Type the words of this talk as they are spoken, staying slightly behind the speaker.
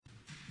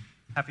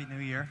Happy New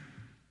Year.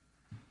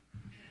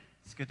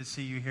 It's good to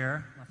see you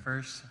here. My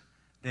first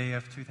day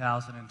of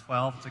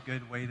 2012. It's a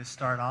good way to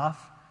start off.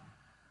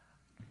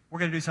 We're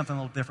going to do something a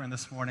little different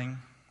this morning.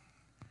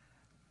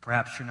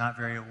 Perhaps you're not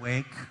very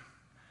awake.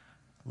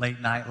 Late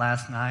night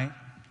last night.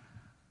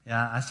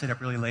 Yeah, I stayed up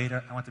really late.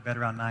 I went to bed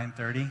around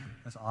 9:30.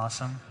 It was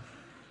awesome.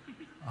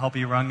 I hope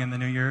you rung in the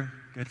new year.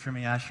 Good for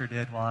me. I sure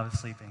did while I was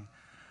sleeping.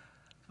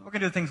 So we're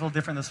going to do things a little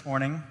different this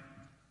morning.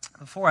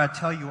 Before I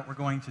tell you what we're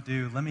going to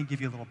do, let me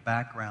give you a little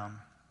background.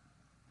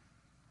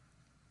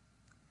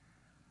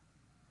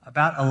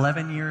 About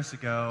 11 years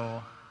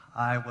ago,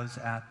 I was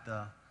at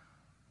the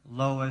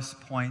lowest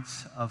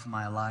points of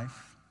my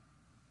life.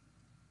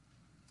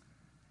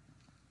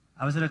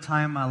 I was at a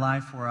time in my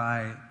life where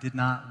I did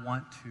not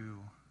want to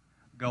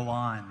go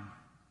on.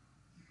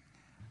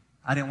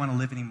 I didn't want to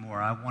live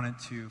anymore. I wanted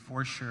to,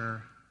 for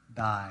sure,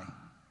 die.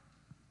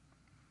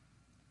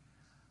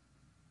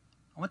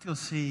 I went to go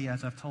see,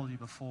 as I've told you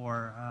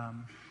before,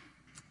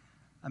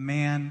 a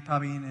man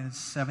probably in his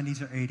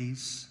 70s or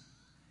 80s,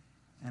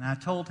 and I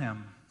told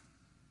him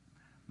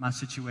my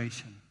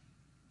situation.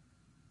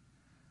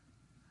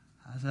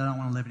 I said, I don't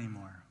want to live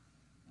anymore.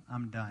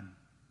 I'm done.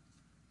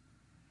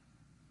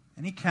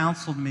 And he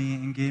counseled me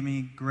and gave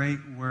me great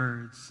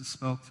words that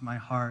spoke to my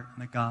heart in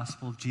the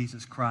gospel of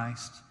Jesus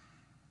Christ,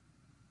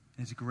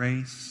 His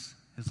grace,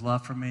 His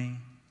love for me,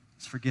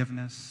 His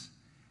forgiveness,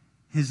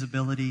 His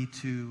ability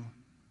to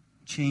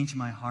change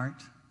my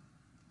heart.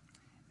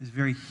 His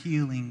very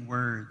healing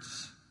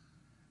words.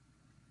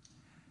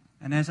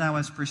 And as I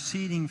was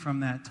proceeding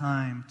from that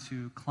time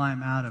to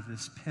climb out of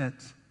this pit,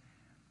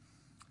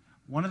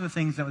 one of the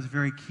things that was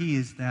very key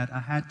is that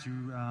I had to,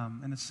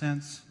 in a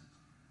sense,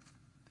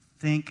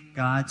 think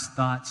God's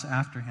thoughts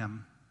after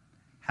Him,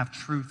 have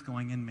truth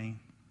going in me.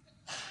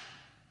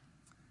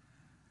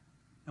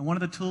 And one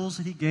of the tools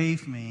that He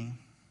gave me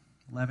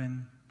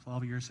 11,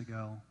 12 years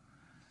ago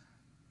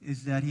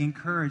is that He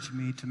encouraged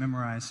me to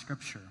memorize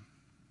Scripture.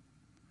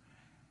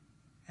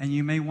 And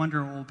you may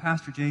wonder, well,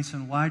 Pastor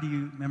Jason, why do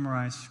you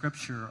memorize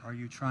Scripture? Are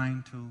you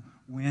trying to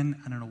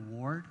win an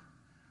award?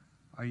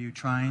 Are you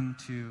trying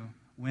to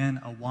win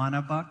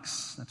Awana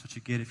bucks? That's what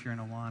you get if you're in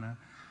Awana.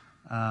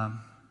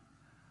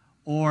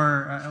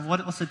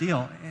 What's the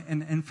deal?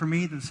 And for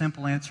me, the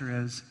simple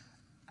answer is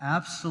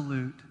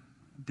absolute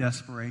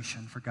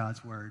desperation for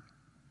God's Word,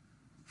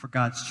 for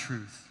God's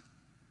truth,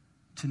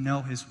 to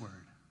know His Word.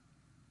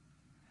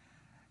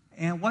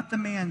 And what the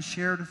man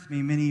shared with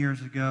me many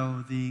years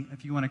ago,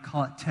 if you want to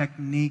call it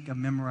technique of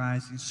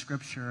memorizing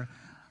Scripture,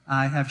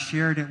 I have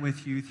shared it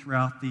with you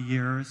throughout the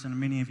years, and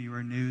many of you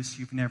are new, so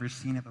you've never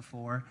seen it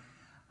before.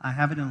 I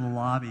have it in the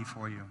lobby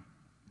for you.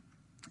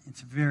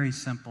 It's very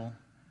simple.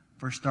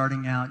 For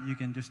starting out, you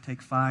can just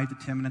take 5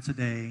 to 10 minutes a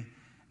day,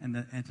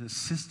 and it's a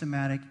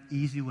systematic,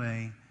 easy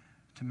way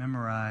to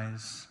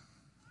memorize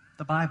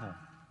the Bible,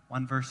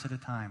 one verse at a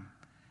time.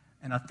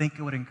 And I think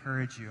it would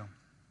encourage you.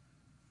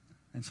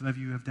 And some of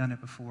you have done it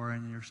before,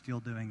 and you're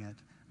still doing it.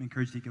 I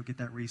encourage you to go get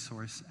that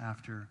resource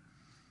after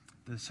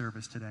the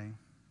service today.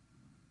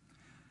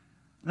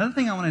 Another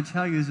thing I want to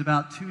tell you is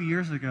about 2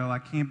 years ago, I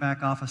came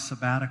back off a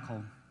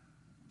sabbatical.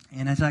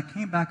 And as I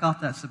came back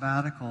off that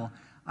sabbatical,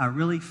 I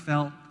really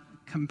felt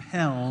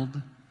compelled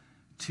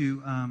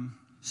to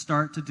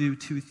start to do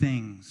 2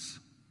 things.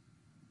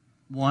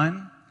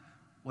 One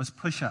was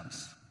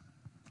push-ups.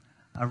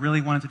 I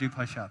really wanted to do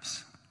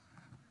push-ups.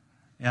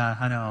 Yeah,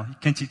 I know.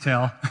 Can't you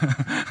tell?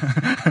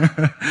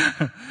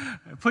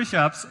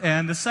 Push-ups.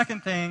 And the second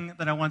thing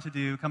that I wanted to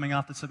do coming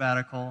off the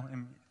sabbatical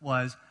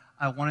was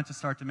I wanted to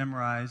start to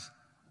memorize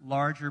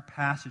larger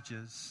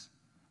passages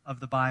of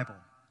the Bible,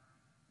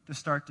 to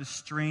start to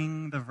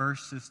string the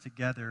verses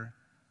together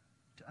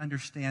to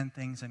understand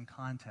things in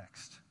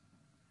context.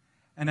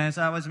 And as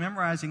I was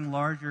memorizing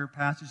larger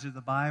passages of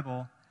the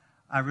Bible,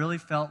 I really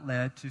felt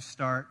led to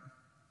start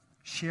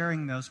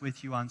sharing those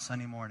with you on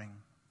Sunday morning.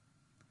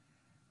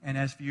 And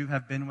as you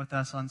have been with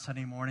us on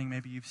Sunday morning,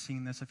 maybe you've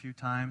seen this a few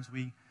times.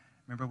 We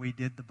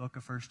did the book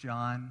of 1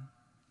 John.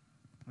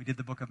 We did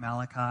the book of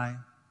Malachi.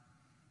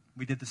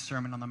 We did the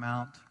Sermon on the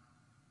Mount.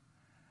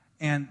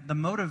 And the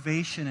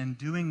motivation in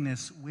doing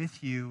this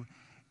with you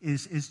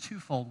is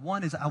twofold.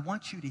 One is I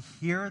want you to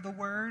hear the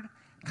Word,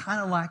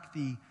 kind of like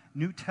the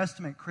New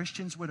Testament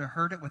Christians would have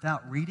heard it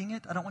without reading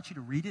it. I don't want you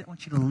to read it. I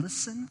want you to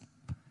listen,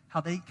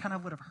 how they kind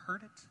of would have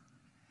heard it.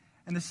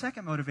 And the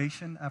second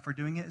motivation for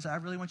doing it is I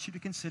really want you to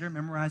consider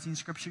memorizing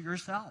Scripture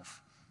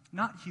yourself.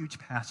 Not huge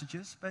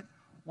passages, but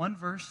one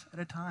verse at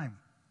a time.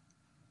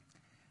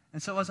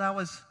 And so as I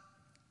was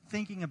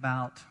thinking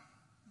about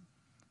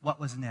what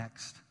was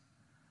next,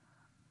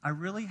 I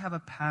really have a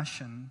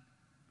passion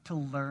to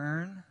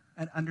learn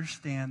and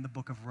understand the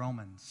book of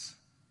Romans.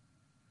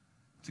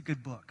 It's a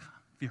good book.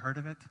 Have you heard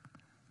of it?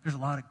 There's a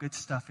lot of good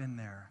stuff in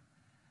there.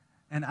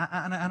 And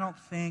I don't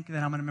think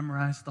that I'm going to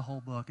memorize the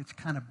whole book. It's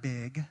kind of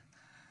big.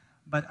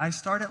 But I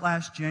started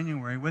last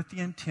January with the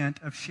intent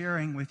of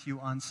sharing with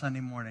you on Sunday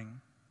morning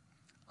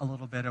a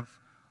little bit of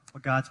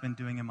what God's been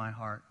doing in my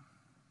heart.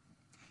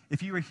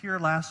 If you were here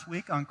last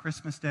week on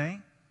Christmas Day,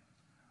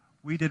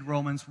 We did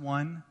Romans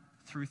 1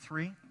 through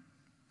 3.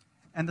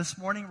 And this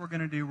morning we're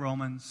going to do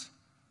Romans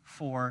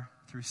 4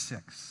 through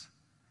 6.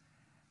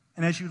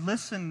 And as you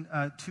listen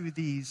to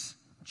these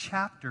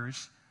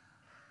chapters,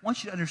 I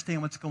want you to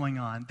understand what's going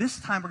on. This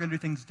time we're going to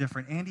do things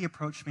different. Andy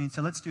approached me and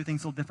said, let's do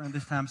things a little different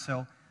this time,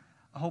 so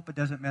I hope it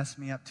doesn't mess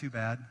me up too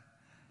bad.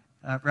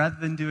 Rather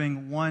than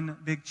doing one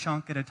big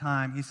chunk at a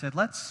time, he said,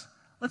 let's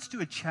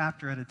do a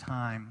chapter at a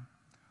time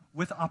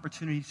with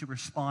opportunity to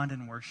respond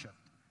in worship.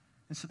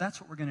 And so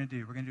that's what we're going to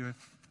do. We're going to do a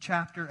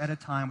chapter at a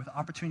time with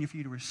opportunity for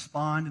you to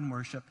respond in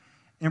worship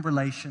in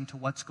relation to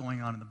what's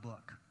going on in the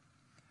book.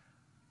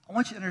 I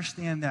want you to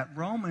understand that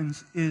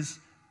Romans is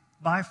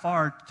by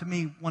far, to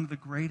me, one of the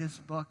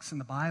greatest books in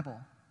the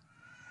Bible.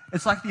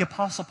 It's like the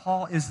Apostle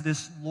Paul is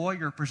this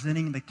lawyer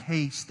presenting the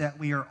case that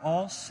we are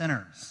all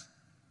sinners,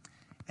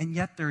 and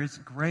yet there is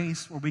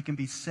grace where we can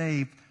be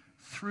saved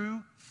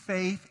through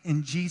faith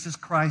in Jesus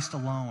Christ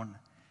alone.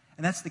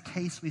 And that's the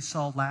case we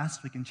saw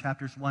last week in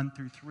chapters 1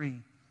 through 3.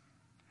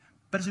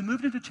 But as we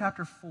move into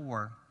chapter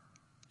 4,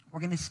 we're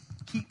going to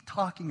keep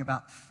talking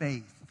about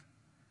faith.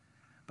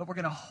 But we're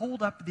going to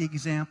hold up the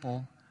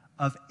example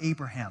of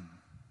Abraham.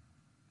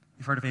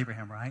 You've heard of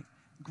Abraham, right?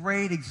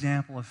 Great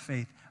example of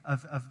faith,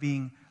 of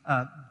being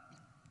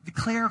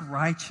declared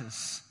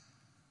righteous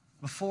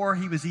before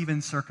he was even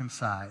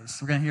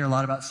circumcised. We're going to hear a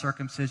lot about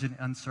circumcision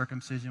and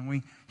uncircumcision. When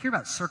we hear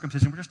about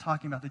circumcision, we're just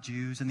talking about the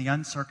Jews, and the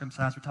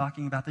uncircumcised, we're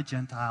talking about the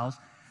Gentiles.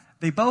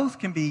 They both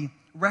can be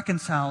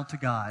reconciled to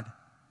God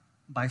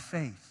by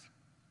faith.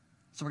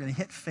 So we're going to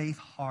hit faith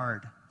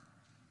hard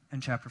in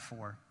chapter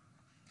 4.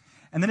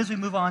 And then as we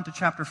move on to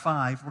chapter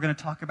 5, we're going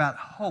to talk about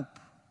hope.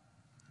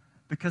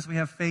 Because we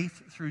have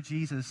faith through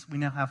Jesus, we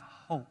now have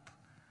hope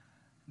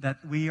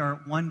that we are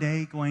one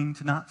day going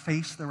to not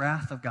face the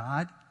wrath of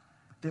God,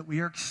 that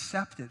we are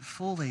accepted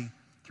fully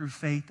through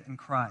faith in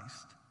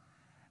Christ.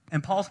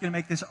 And Paul's going to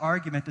make this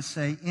argument to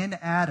say, in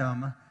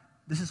Adam,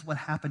 this is what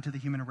happened to the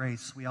human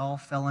race. We all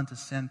fell into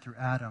sin through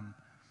Adam.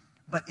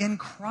 But in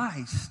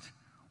Christ,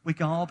 we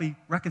can all be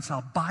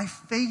reconciled by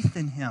faith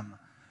in him.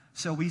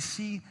 So we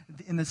see,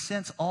 in a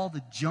sense, all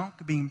the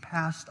junk being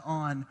passed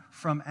on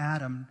from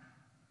Adam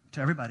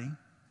to everybody.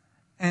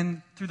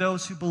 And through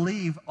those who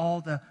believe,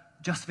 all the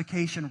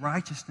justification,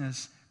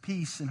 righteousness,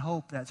 peace, and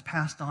hope that's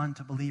passed on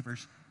to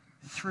believers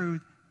through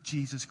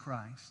Jesus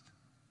Christ.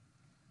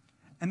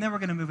 And then we're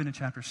going to move into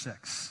chapter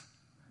 6.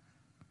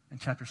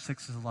 And chapter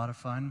 6 is a lot of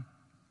fun,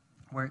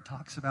 where it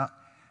talks about,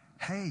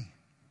 hey,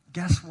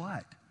 guess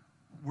what?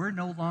 We're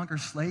no longer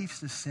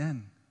slaves to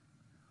sin.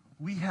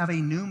 We have a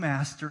new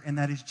master, and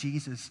that is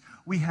Jesus.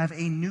 We have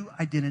a new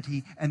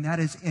identity, and that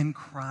is in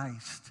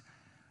Christ.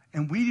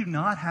 And we do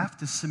not have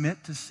to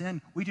submit to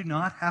sin. We do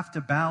not have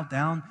to bow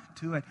down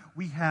to it.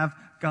 We have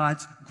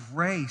God's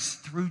grace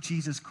through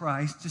Jesus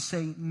Christ to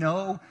say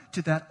no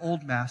to that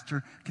old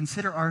master,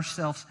 consider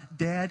ourselves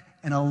dead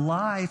and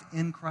alive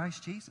in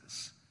Christ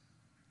Jesus.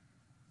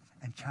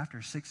 And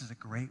chapter 6 is a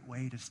great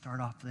way to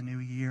start off the new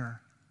year,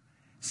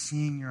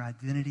 seeing your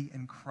identity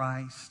in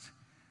Christ.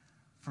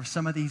 For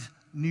some of these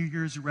New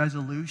Year's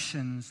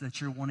resolutions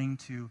that you're wanting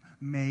to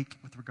make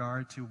with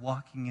regard to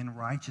walking in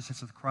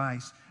righteousness with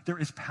Christ, there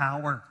is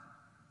power.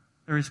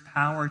 There is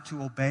power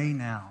to obey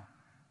now,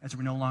 as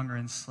we're no longer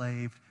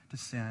enslaved to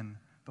sin,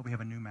 but we have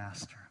a new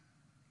master.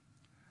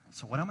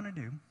 So what I'm going to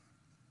do,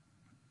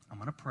 I'm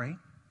going to pray,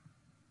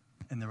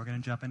 and then we're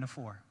going to jump into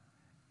 4,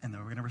 and then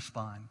we're going to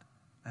respond,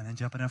 and then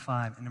jump into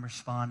 5, and then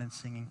respond in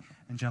singing,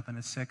 and jump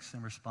into 6,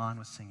 and respond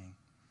with singing.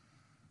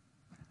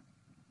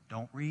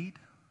 Don't read.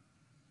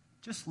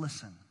 Just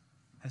listen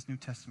as New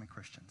Testament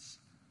Christians.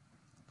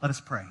 Let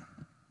us pray.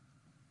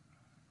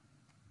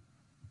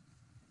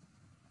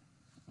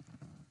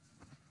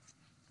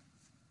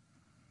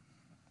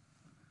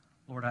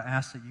 Lord, I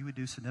ask that you would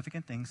do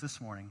significant things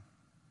this morning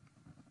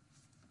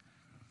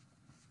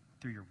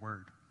through your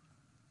word.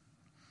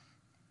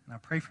 And I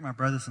pray for my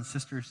brothers and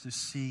sisters to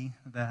see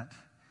that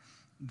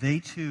they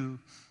too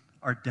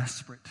are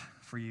desperate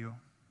for you.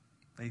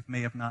 They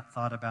may have not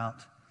thought about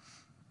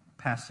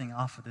passing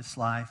off of this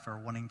life or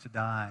wanting to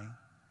die,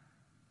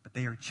 but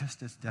they are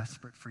just as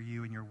desperate for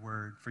you and your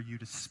word, for you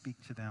to speak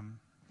to them,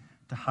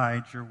 to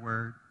hide your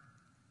word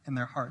in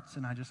their hearts.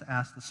 And I just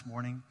ask this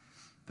morning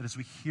that as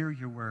we hear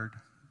your word,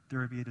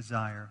 there would be a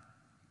desire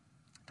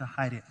to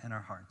hide it in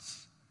our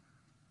hearts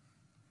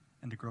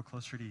and to grow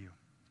closer to you.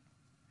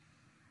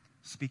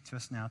 Speak to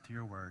us now through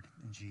your word.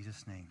 In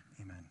Jesus' name,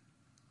 amen.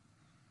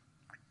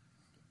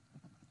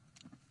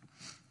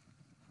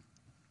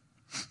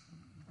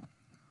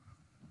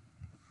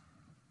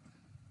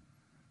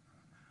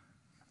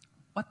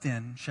 What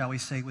then shall we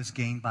say was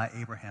gained by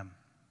Abraham,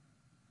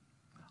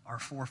 our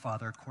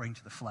forefather according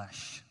to the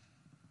flesh?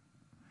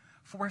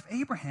 For if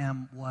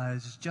Abraham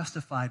was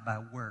justified by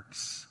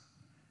works,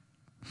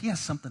 he has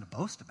something to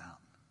boast about,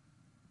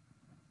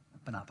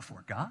 but not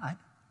before God.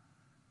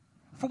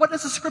 For what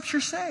does the scripture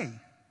say?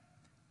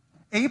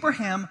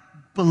 Abraham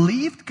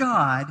believed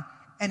God,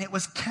 and it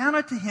was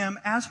counted to him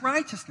as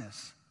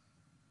righteousness.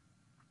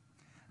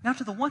 Now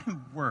to the one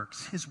who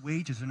works, his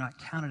wages are not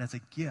counted as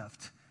a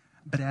gift,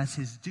 but as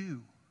his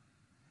due.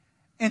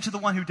 And to the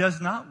one who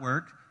does not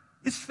work,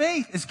 his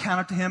faith is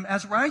counted to him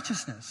as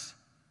righteousness.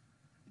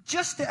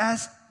 Just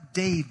as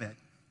David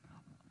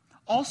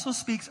also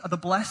speaks of the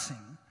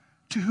blessing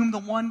to whom the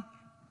one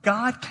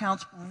God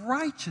counts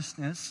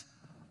righteousness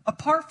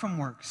apart from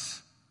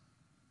works.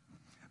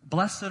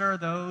 Blessed are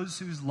those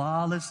whose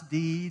lawless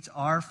deeds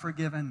are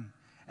forgiven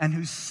and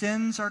whose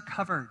sins are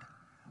covered.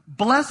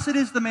 Blessed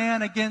is the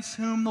man against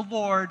whom the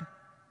Lord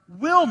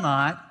will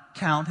not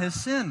count his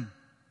sin.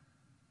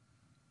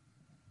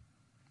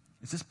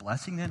 Is this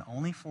blessing then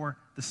only for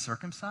the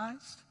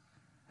circumcised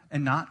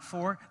and not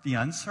for the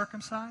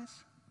uncircumcised?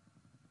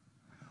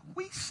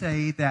 We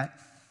say that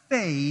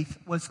faith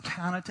was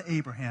counted to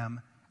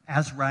Abraham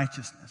as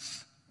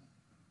righteousness.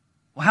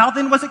 Well, how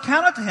then was it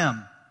counted to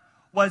him?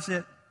 Was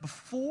it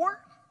before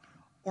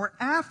or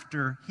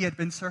after he had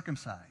been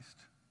circumcised?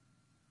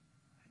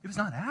 It was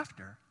not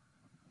after,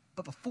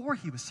 but before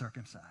he was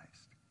circumcised.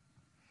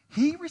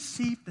 He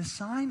received the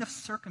sign of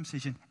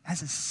circumcision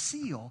as a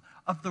seal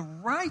of the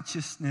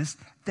righteousness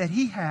that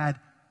he had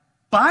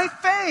by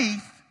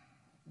faith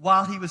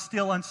while he was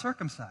still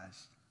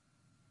uncircumcised.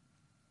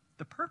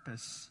 The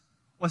purpose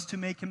was to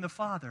make him the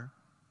father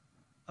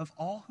of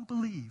all who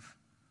believe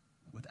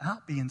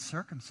without being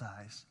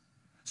circumcised,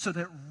 so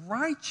that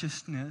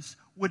righteousness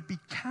would be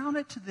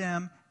counted to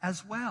them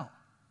as well.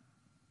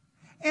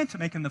 And to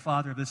make him the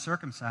father of the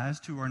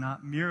circumcised, who are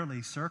not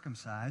merely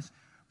circumcised,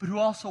 but who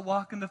also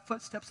walk in the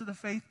footsteps of the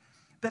faith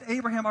that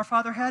Abraham our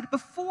father had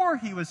before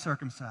he was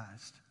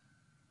circumcised.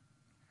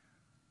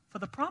 For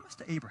the promise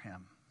to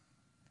Abraham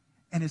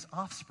and his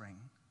offspring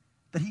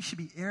that he should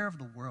be heir of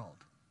the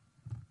world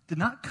did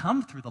not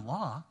come through the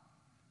law,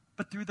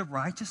 but through the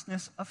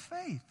righteousness of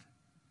faith.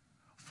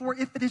 For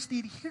if it is the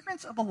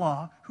adherents of the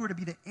law who are to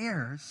be the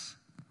heirs,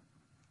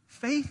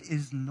 faith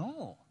is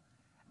null,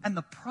 and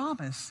the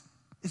promise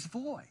is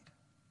void.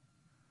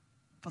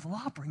 For the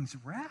law brings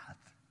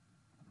wrath,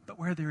 but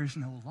where there is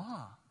no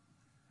law,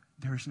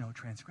 there is no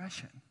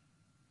transgression.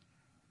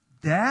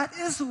 That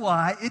is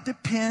why it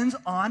depends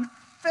on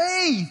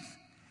faith,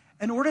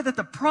 in order that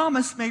the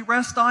promise may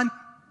rest on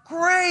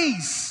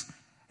grace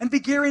and be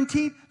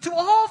guaranteed to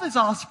all of his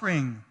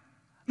offspring.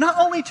 Not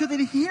only to the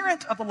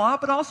adherent of the law,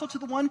 but also to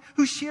the one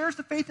who shares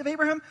the faith of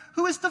Abraham,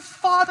 who is the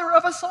father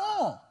of us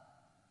all.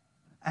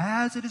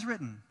 As it is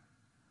written,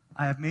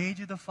 I have made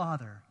you the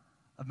father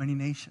of many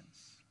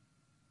nations.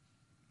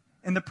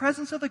 In the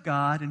presence of the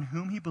God in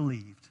whom he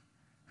believed,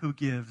 who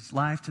gives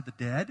life to the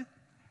dead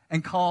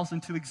and calls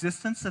into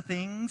existence the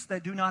things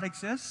that do not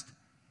exist,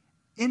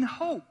 in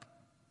hope,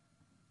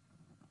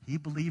 he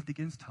believed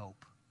against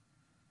hope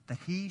that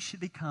he should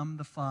become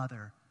the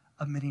father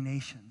of many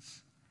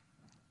nations.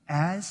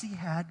 As he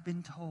had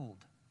been told,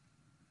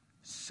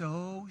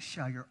 so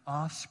shall your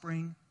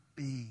offspring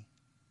be.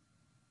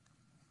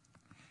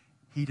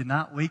 He did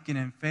not weaken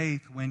in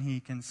faith when he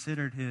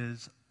considered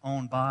his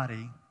own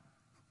body,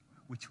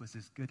 which was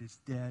as good as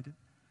dead,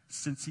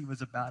 since he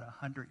was about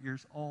 100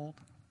 years old,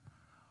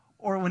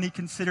 or when he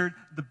considered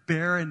the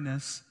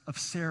barrenness of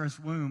Sarah's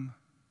womb.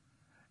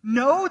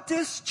 No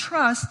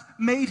distrust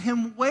made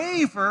him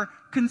waver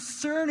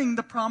concerning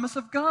the promise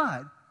of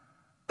God,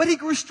 but he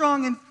grew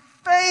strong in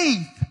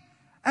faith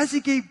as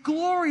he gave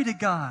glory to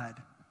God,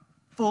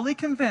 fully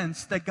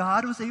convinced that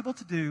God was able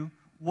to do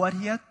what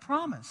he had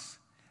promised.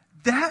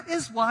 That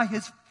is why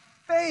his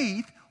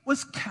faith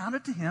was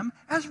counted to him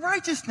as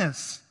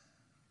righteousness.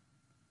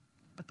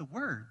 But the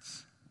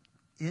words,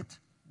 it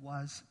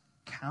was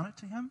counted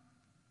to him,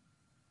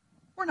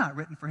 were not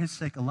written for his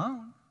sake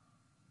alone,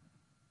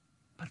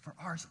 but for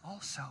ours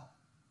also.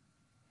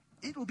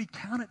 It will be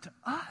counted to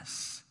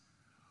us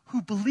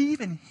who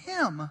believe in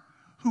him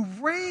who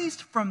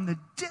raised from the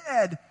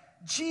dead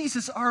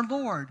Jesus our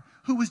Lord,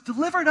 who was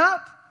delivered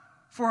up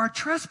for our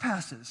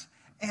trespasses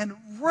and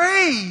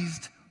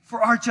raised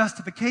for our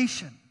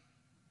justification.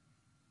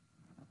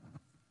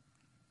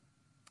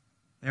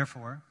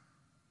 Therefore,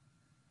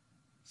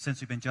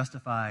 since we've been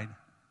justified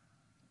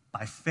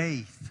by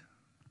faith,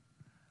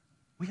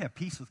 we have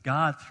peace with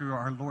God through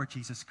our Lord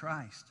Jesus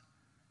Christ.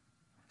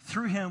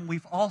 Through him,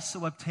 we've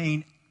also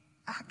obtained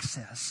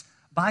access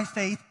by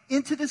faith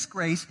into this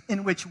grace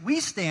in which we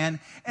stand,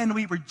 and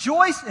we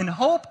rejoice in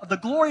hope of the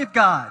glory of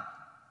God.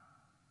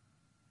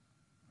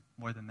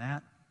 More than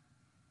that,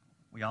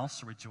 we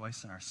also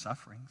rejoice in our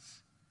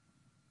sufferings,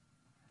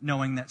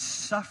 knowing that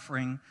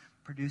suffering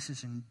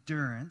produces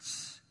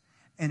endurance,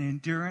 and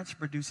endurance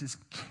produces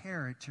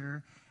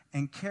character,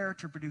 and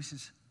character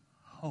produces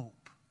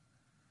hope.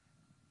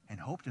 And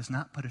hope does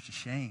not put us to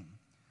shame,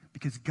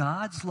 because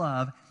God's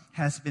love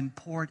has been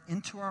poured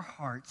into our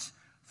hearts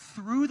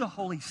through the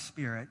Holy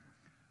Spirit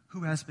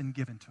who has been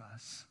given to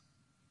us.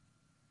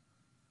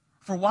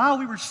 For while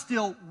we were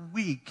still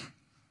weak,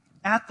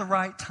 at the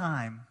right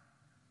time,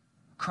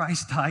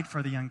 Christ died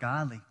for the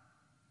ungodly.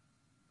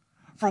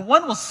 For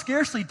one will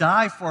scarcely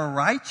die for a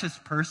righteous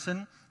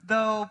person,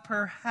 though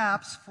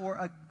perhaps for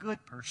a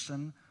good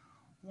person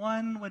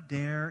one would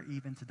dare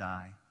even to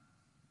die.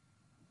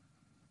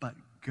 But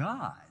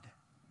God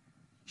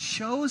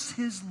shows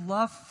his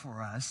love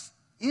for us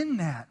in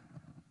that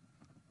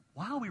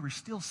while we were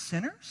still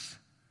sinners,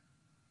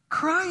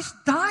 Christ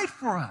died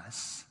for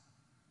us.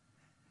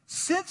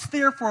 Since,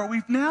 therefore,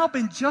 we've now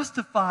been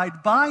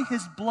justified by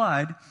his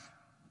blood,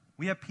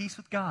 we have peace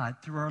with God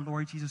through our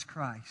Lord Jesus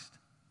Christ.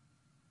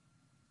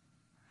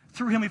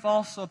 Through him we've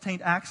also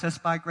obtained access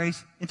by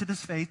grace into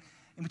this faith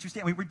in which we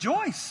stand. We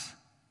rejoice.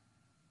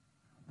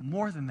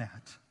 More than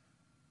that,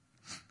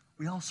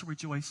 we also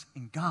rejoice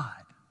in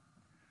God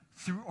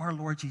through our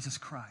Lord Jesus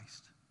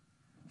Christ,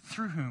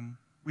 through whom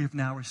we have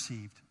now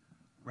received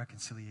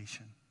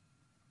reconciliation.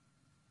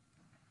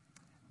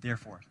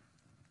 Therefore,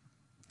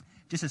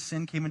 just as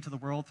sin came into the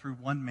world through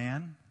one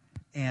man,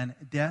 and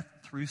death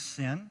through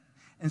sin,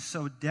 and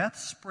so death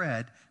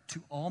spread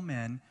to all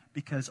men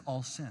because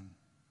all sin.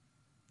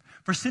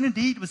 For sin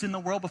indeed was in the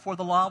world before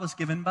the law was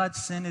given, but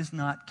sin is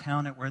not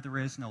counted where there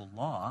is no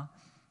law.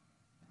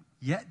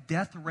 Yet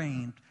death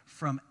reigned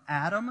from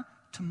Adam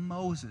to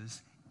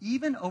Moses,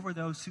 even over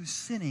those whose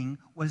sinning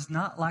was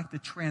not like the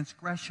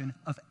transgression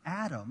of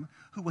Adam,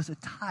 who was a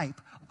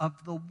type of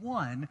the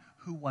one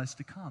who was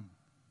to come.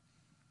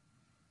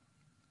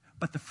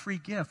 But the free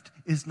gift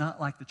is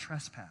not like the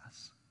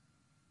trespass.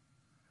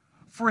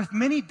 For if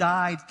many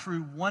died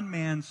through one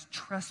man's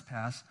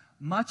trespass,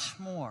 much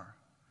more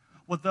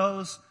will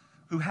those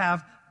who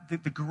have the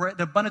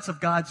abundance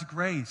of God's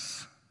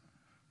grace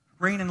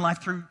reign in life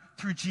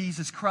through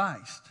Jesus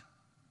Christ.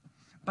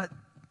 But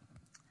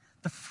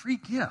the free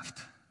gift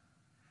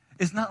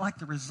is not like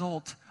the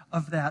result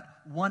of that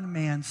one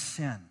man's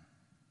sin.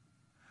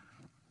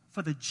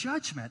 For the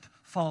judgment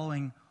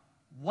following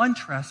one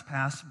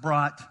trespass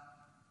brought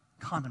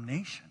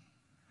condemnation,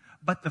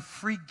 but the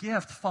free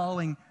gift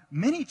following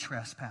many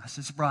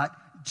trespasses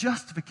brought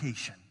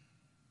justification.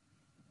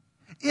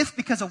 If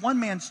because of one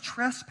man's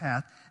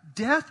trespass,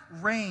 death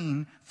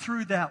reigned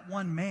through that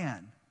one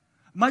man,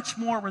 much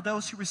more were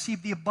those who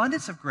received the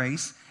abundance of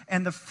grace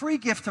and the free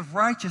gift of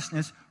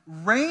righteousness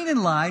reign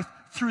in life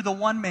through the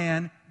one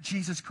man,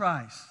 Jesus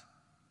Christ.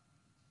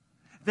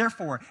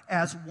 Therefore,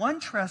 as one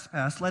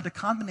trespass led to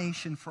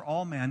condemnation for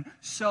all men,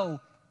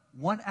 so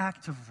one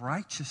act of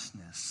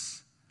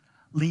righteousness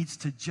leads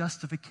to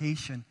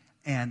justification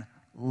and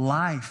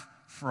life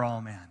for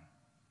all men.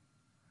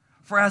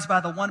 For as by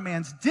the one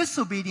man's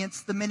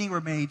disobedience the many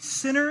were made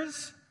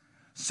sinners,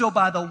 so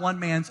by the one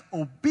man's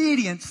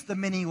obedience the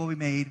many will be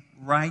made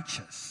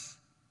righteous.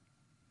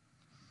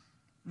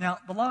 Now,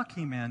 the law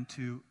came in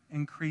to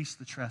increase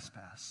the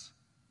trespass.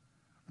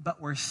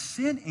 But where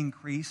sin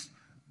increased,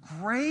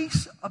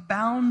 grace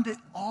abounded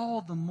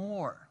all the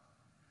more.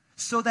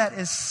 So that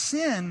as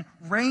sin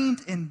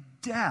reigned in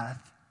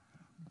death,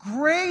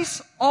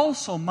 grace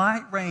also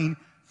might reign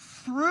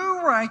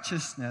through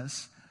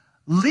righteousness,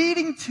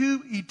 leading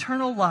to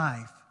eternal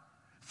life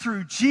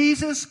through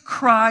Jesus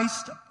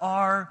Christ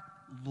our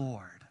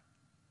Lord.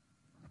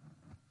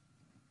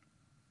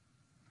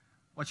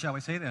 What shall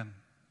we say then?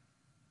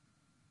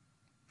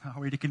 Are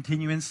we to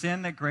continue in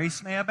sin that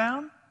grace may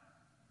abound?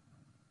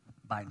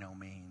 By no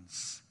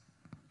means.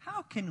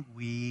 How can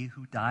we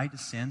who died to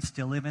sin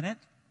still live in it?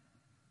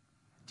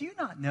 Do you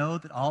not know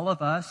that all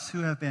of us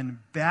who have been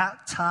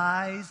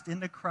baptized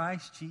into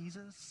Christ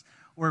Jesus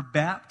were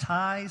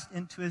baptized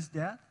into his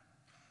death?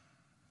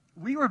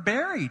 We were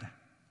buried,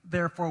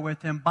 therefore,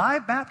 with him by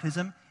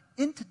baptism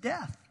into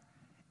death,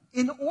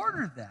 in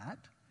order that,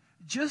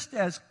 just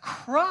as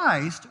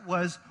Christ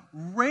was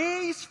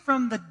raised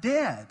from the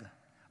dead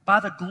by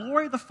the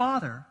glory of the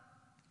Father,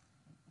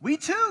 we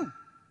too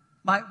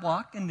might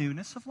walk in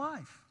newness of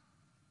life.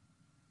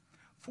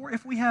 For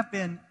if we have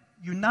been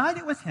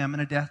united with him in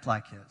a death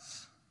like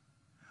his,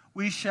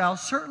 we shall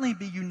certainly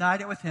be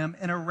united with him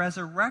in a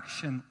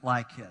resurrection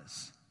like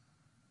his.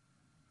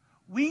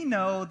 We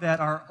know that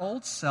our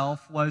old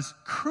self was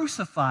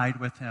crucified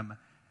with him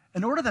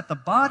in order that the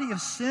body of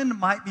sin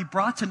might be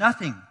brought to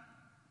nothing,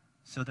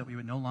 so that we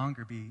would no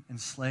longer be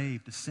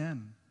enslaved to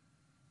sin.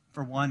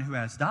 For one who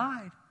has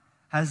died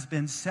has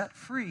been set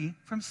free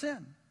from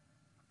sin.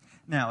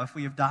 Now, if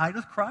we have died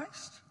with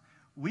Christ,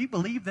 we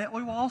believe that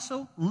we will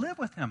also live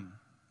with him.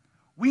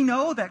 We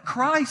know that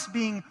Christ,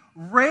 being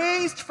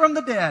raised from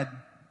the dead,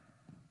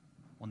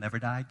 will never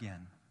die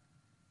again.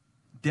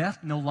 Death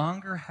no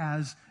longer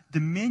has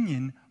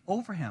dominion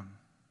over him.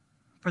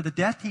 For the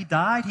death he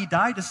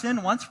died to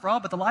sin once for all,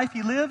 but the life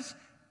he lives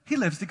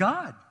to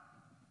God.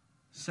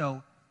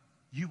 So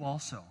you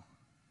also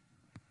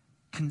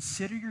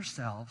consider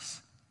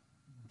yourselves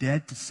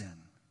dead to sin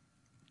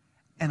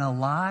and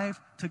alive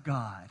to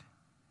God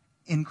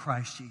in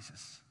Christ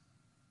Jesus.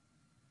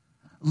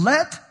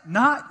 Let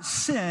not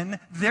sin,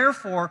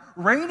 therefore,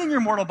 reign in your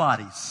mortal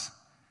bodies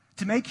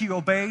to make you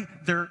obey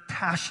their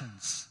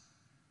passions.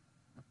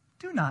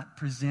 Do not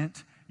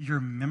present your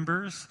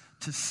members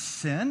to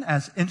sin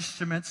as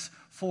instruments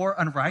for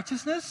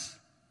unrighteousness,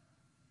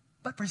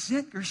 but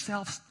present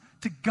yourselves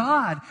to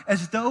God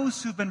as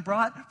those who've been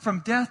brought from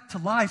death to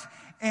life,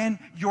 and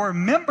your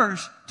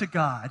members to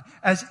God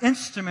as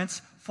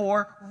instruments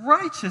for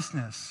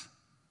righteousness.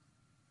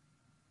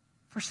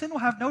 For sin will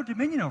have no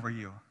dominion over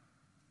you,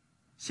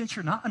 since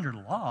you're not under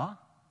law,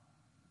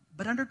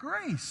 but under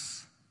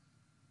grace.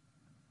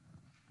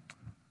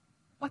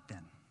 What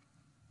then?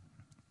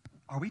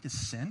 Are we to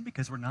sin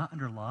because we're not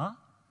under law,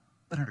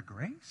 but under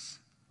grace?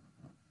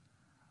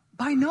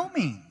 By no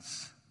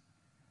means.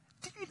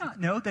 Did you not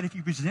know that if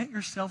you present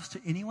yourselves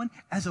to anyone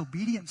as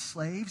obedient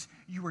slaves,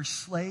 you are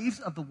slaves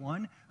of the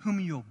one whom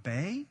you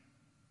obey?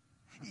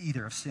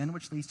 Either of sin,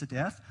 which leads to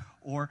death,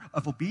 or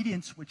of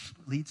obedience, which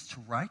leads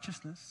to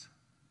righteousness.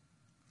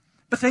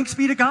 But thanks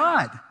be to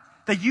God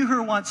that you who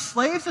were once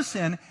slaves of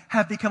sin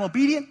have become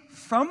obedient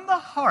from the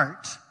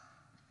heart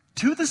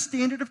to the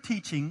standard of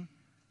teaching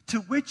to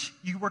which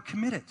you were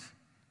committed.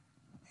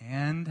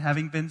 And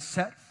having been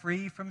set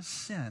free from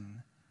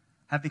sin,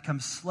 have become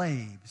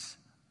slaves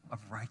of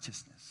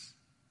righteousness.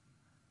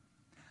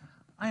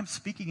 I am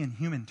speaking in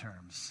human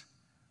terms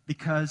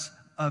because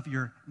of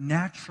your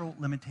natural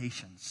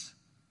limitations.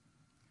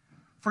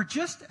 For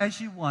just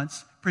as you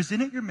once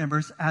presented your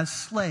members as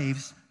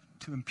slaves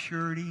to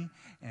impurity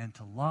and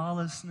to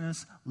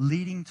lawlessness,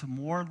 leading to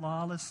more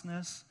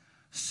lawlessness,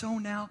 so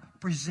now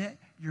present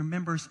your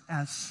members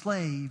as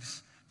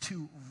slaves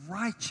to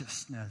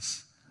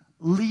righteousness,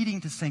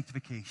 leading to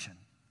sanctification.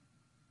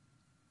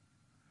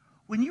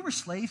 When you were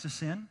slaves of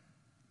sin,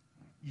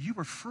 you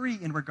were free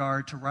in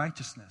regard to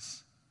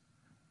righteousness.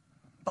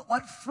 But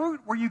what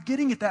fruit were you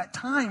getting at that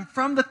time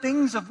from the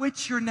things of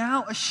which you're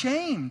now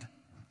ashamed?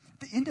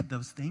 The end of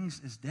those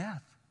things is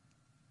death.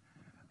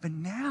 But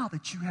now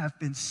that you have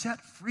been set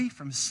free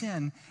from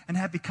sin and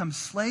have become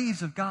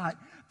slaves of God,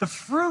 the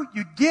fruit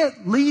you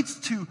get leads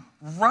to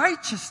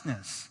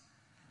righteousness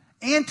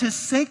and to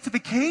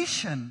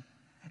sanctification,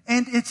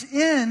 and its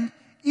end,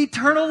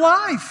 eternal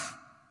life.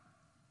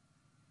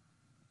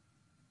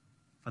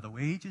 For the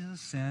wages of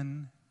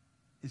sin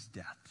is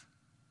death,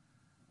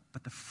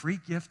 but the free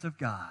gift of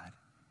God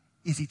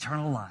is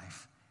eternal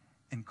life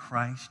in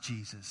Christ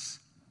Jesus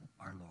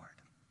our Lord.